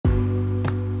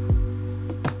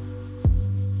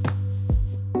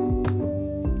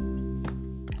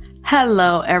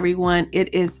Hello, everyone.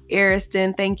 It is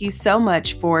Ariston. Thank you so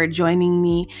much for joining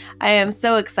me. I am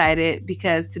so excited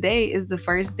because today is the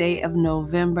first day of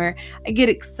November. I get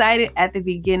excited at the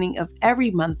beginning of every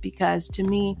month because to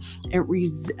me,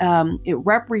 it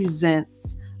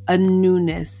represents a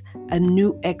newness, a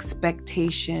new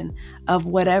expectation of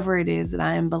whatever it is that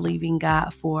I am believing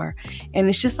God for. And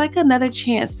it's just like another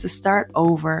chance to start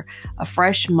over a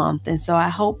fresh month. And so I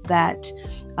hope that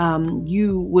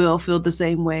you will feel the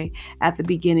same way at the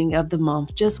beginning of the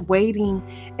month, just waiting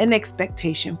in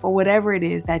expectation for whatever it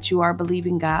is that you are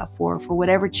believing God for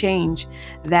whatever change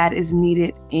that is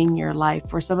needed in your life.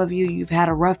 For some of you, you've had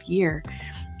a rough year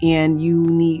and you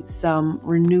need some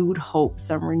renewed hope,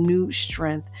 some renewed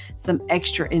strength, some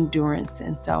extra endurance.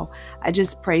 And so I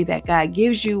just pray that God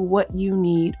gives you what you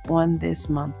need on this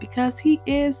month because He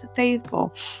is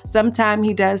faithful. Sometimes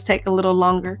He does take a little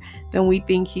longer than we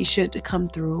think He should to come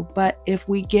through, but if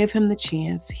we give Him the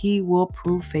chance, He will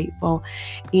prove faithful.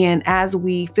 And as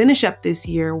we finish up this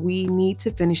year, we need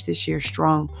to finish this year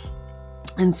strong.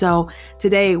 And so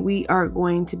today we are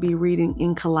going to be reading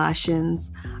in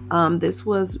Colossians. This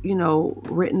was,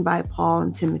 written by Paul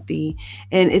and Timothy,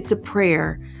 and it's a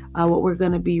prayer, what we're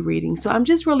going to be reading. So I'm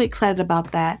just really excited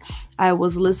about that. I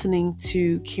was listening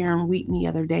to Karen Wheaton the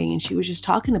other day, and she was just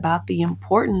talking about the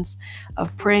importance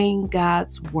of praying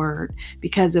God's word.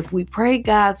 Because if we pray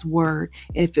God's word,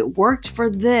 if it worked for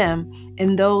them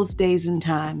in those days and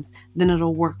times, then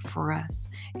it'll work for us.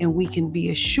 And we can be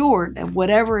assured that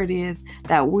whatever it is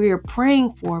that we're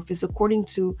praying for, if it's according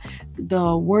to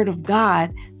the word of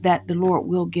God, that the Lord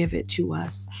will give it to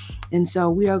us. And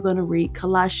so we are going to read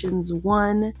Colossians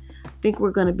 1. I think we're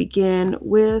going to begin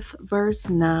with verse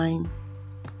 9.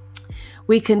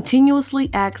 We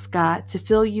continuously ask God to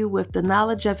fill you with the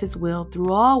knowledge of His will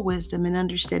through all wisdom and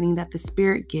understanding that the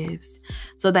Spirit gives,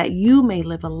 so that you may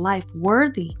live a life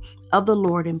worthy of the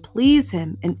Lord and please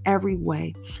Him in every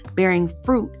way, bearing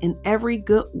fruit in every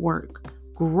good work,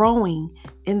 growing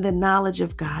in the knowledge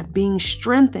of God, being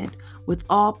strengthened with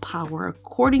all power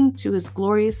according to His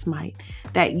glorious might,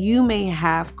 that you may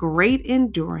have great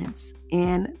endurance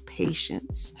and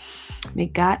patience. May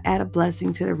God add a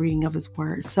blessing to the reading of His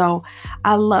word. So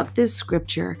I love this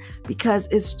scripture because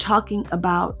it's talking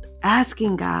about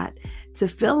asking God to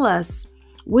fill us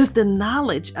with the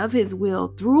knowledge of His will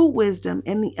through wisdom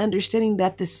and the understanding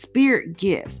that the Spirit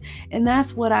gives. And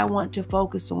that's what I want to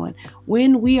focus on.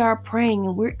 When we are praying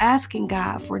and we're asking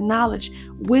God for knowledge,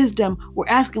 wisdom, we're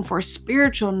asking for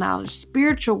spiritual knowledge,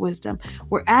 spiritual wisdom.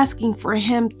 We're asking for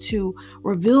Him to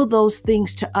reveal those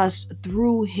things to us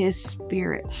through His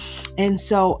Spirit. And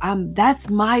so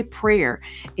that's my prayer.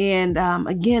 And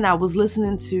again, I was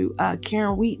listening to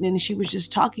Karen Wheaton, and she was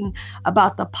just talking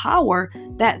about the power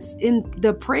that's in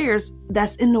the prayers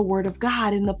that's in the word of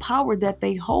God and the power that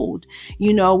they hold.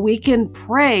 We can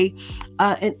pray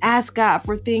and ask God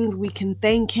for things. We can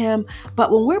thank Him.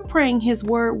 But when we're praying His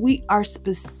word, we are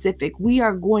specific. We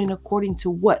are going according to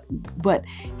what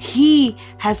He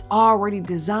has already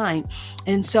designed.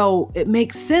 And so it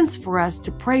makes sense for us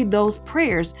to pray those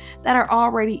prayers that are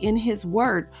already in His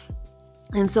word.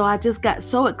 And so I just got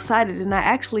so excited, and I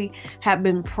actually have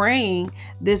been praying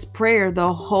this prayer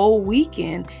the whole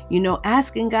weekend,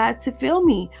 asking God to fill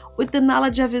me with the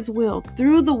knowledge of His will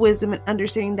through the wisdom and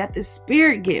understanding that the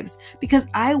Spirit gives, because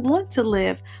I want to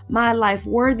live my life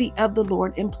worthy of the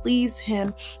Lord and please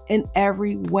Him in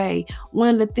every way.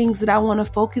 One of the things that I want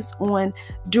to focus on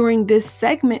during this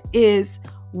segment is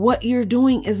what you're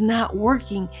doing is not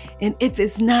working. And if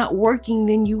it's not working,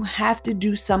 then you have to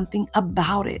do something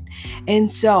about it.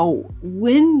 And so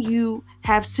when you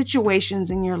have situations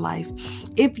in your life,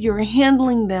 if you're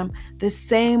handling them the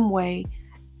same way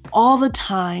all the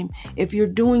time, if you're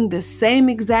doing the same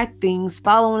exact things,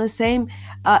 following the same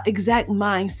exact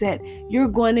mindset, you're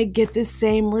going to get the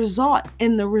same result.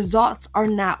 And the results are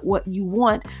not what you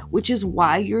want,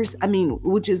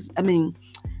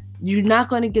 you're not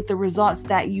going to get the results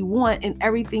that you want, and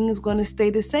everything is going to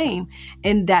stay the same.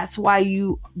 And that's why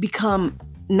you become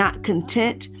not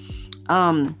discontent,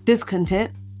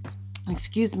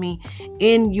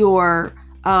 in your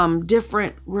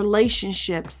different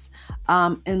relationships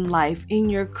in life, in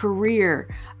your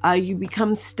career. You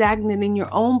become stagnant in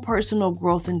your own personal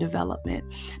growth and development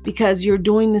because you're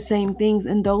doing the same things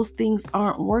and those things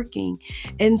aren't working.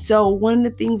 And so one of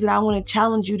the things that I want to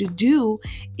challenge you to do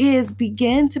is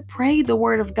begin to pray the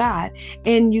word of God.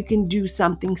 And you can do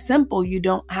something simple. You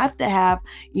don't have to have,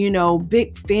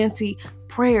 big fancy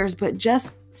prayers, but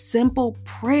just simple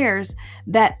prayers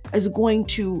that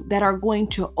are going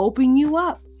to open you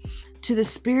up to the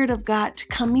Spirit of God to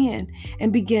come in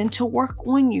and begin to work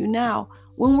on you. Now,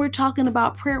 When we're talking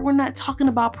about prayer, we're not talking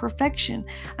about perfection.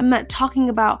 I'm not talking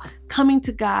about coming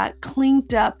to God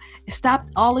cleaned up, stopped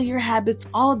all of your habits,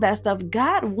 all of that stuff.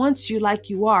 God wants you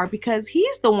like you are because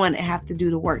He's the one that have to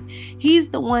do the work. He's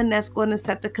the one that's going to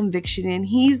set the conviction in.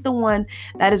 He's the one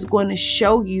that is going to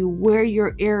show you where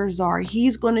your errors are.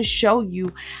 He's going to show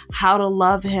you how to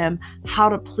love Him, how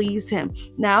to please Him.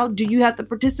 Now, do you have to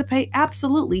participate?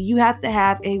 Absolutely. You have to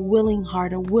have a willing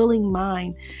heart, a willing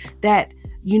mind that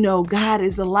God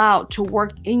is allowed to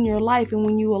work in your life. And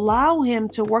when you allow Him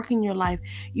to work in your life,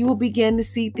 you will begin to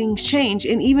see things change.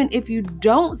 And even if you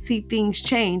don't see things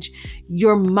change,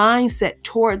 your mindset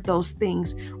toward those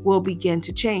things will begin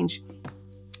to change.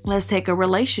 Let's take a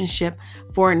relationship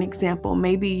for an example.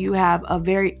 Maybe you have a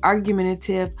very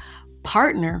argumentative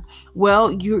partner.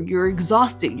 Well, you're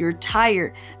exhausted, you're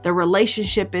tired, the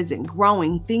relationship isn't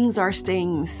growing, things are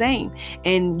staying the same,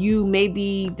 and you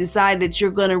maybe decide that you're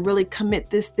going to really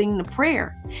commit this thing to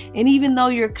prayer. And even though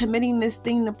you're committing this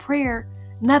thing to prayer,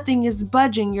 nothing is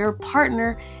budging. Your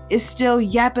partner is still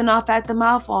yapping off at the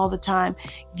mouth all the time,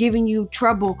 giving you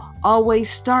trouble, always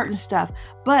starting stuff.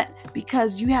 But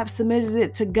because you have submitted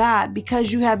it to God,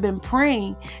 because you have been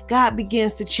praying, God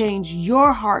begins to change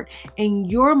your heart and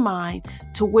your mind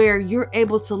to where you're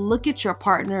able to look at your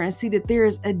partner and see that there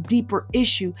is a deeper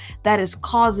issue that is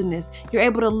causing this. You're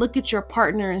able to look at your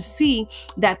partner and see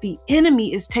that the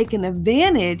enemy is taking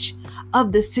advantage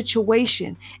of the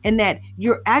situation, and that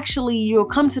you'll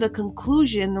come to the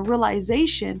conclusion, the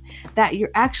realization that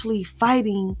you're actually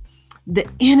fighting the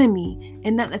enemy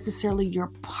and not necessarily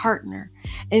your partner.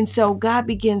 And so God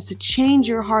begins to change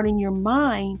your heart and your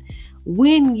mind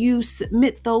when you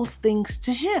submit those things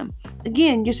to Him.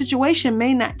 Again, your situation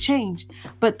may not change,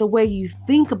 but the way you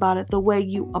think about it, the way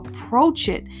you approach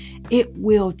it, it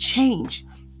will change.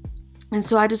 And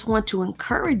so I just want to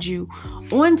encourage you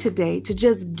on today to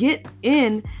just get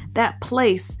in that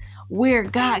place where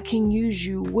God can use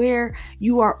you, where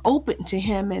you are open to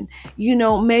Him. And,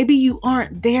 maybe you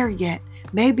aren't there yet.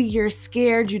 Maybe you're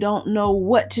scared. You don't know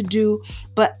what to do.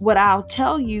 But what I'll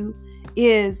tell you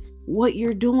is what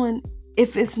you're doing,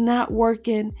 if it's not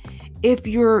working, if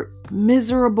you're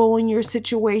miserable in your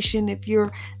situation, if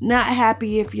you're not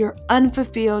happy, if you're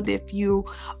unfulfilled, if you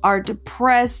are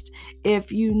depressed,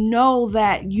 if you know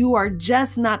that you are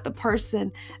just not the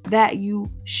person that you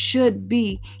should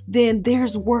be, then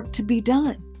there's work to be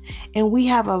done. And we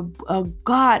have a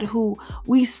God who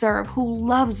we serve, who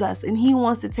loves us, and He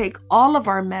wants to take all of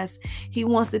our mess. He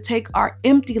wants to take our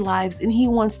empty lives and He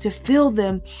wants to fill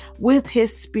them with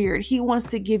His Spirit. He wants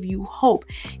to give you hope.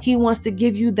 He wants to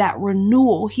give you that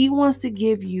renewal. He wants to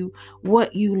give you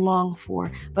what you long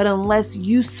for. But unless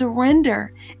you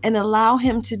surrender and allow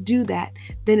Him to do that,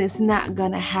 then it's not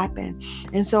going to happen.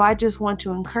 And so I just want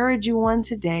to encourage you on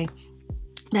today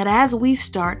that as we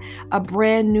start a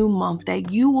brand new month,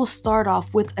 that you will start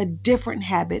off with a different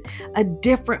habit, a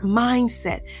different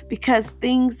mindset, because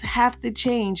things have to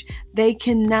change. They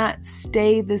cannot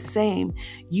stay the same.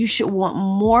 You should want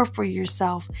more for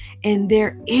yourself, and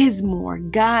there is more.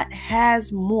 God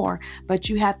has more, but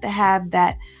you have to have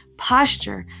that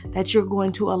posture that you're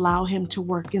going to allow Him to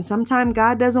work. And sometimes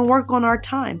God doesn't work on our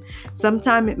time.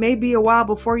 Sometimes it may be a while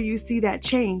before you see that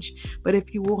change. But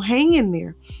if you will hang in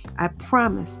there, I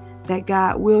promise that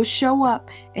God will show up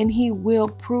and He will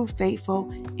prove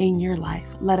faithful in your life.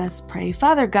 Let us pray.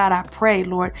 Father God, I pray,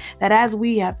 Lord, that as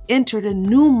we have entered a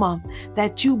new month,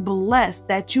 that you bless,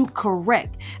 that you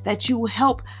correct, that you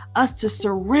help us to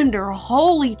surrender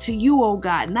wholly to you, oh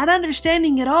God, not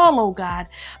understanding it all, oh God,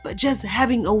 but just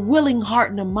having a willing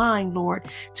heart and a mind, Lord,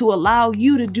 to allow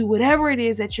you to do whatever it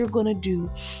is that you're going to do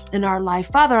in our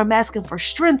life. Father, I'm asking for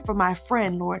strength for my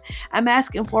friend, Lord. I'm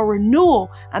asking for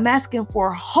renewal. I'm asking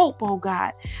for hope, oh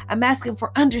God. I'm asking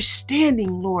for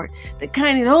understanding, Lord, the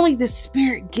kind that only the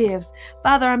Spirit gives.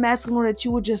 Father, I'm asking, Lord, that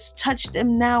you will just touch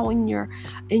them now in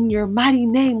your mighty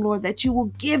name, Lord, that you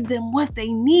will give them what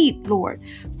they need, Lord,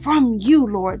 from you,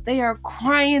 Lord. They are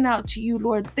crying out to you,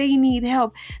 Lord. They need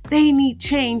help. They need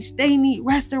change. They need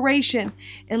restoration.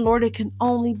 And Lord, it can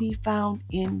only be found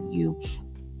in you.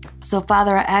 So,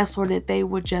 Father, I ask, Lord, that they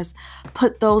would just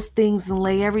put those things and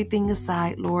lay everything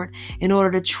aside, Lord, in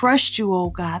order to trust you, oh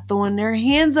God, throwing their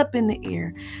hands up in the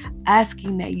air,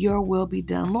 asking that your will be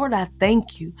done. Lord, I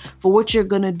thank you for what you're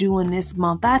going to do in this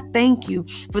month. I thank you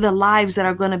for the lives that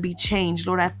are going to be changed.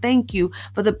 Lord, I thank you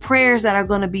for the prayers that are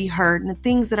going to be heard and the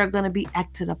things that are going to be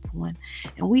acted upon.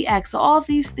 And we ask all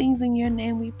these things in your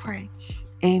name we pray.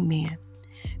 Amen.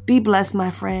 Be blessed, my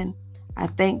friend. I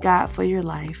thank God for your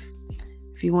life.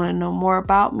 If you want to know more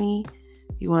about me,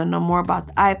 You want to know more about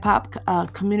the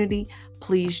iPop community,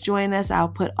 please join us. I'll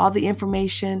put all the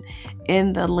information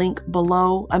in the link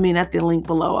below. Not the link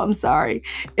below, I'm sorry.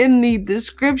 In the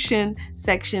description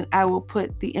section, I will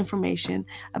put the information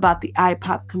about the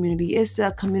iPop community. It's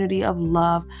a community of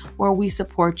love where we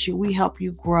support you. We help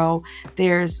you grow.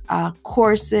 There's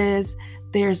courses.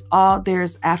 There's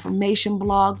affirmation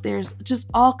blog. There's just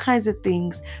all kinds of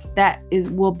things that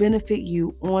will benefit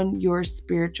you on your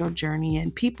spiritual journey,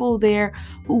 and people there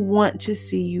who want to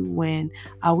see you win.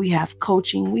 We have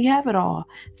coaching. We have it all.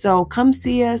 So come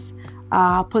see us.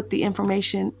 I'll put the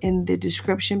information in the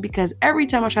description because every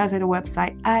time I try to say the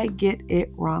website, I get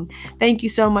it wrong. Thank you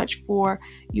so much for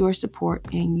your support,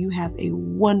 and you have a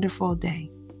wonderful day.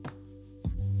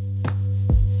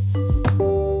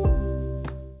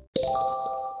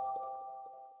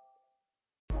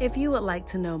 If you would like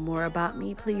to know more about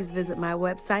me, please visit my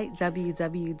website,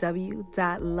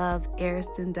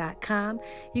 www.loveariston.com.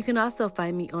 You can also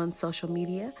find me on social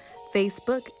media,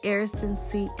 Facebook,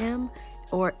 AristonCM,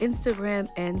 or Instagram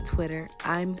and Twitter.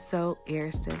 I'm so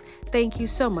Ariston. Thank you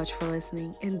so much for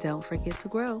listening, and don't forget to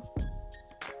grow.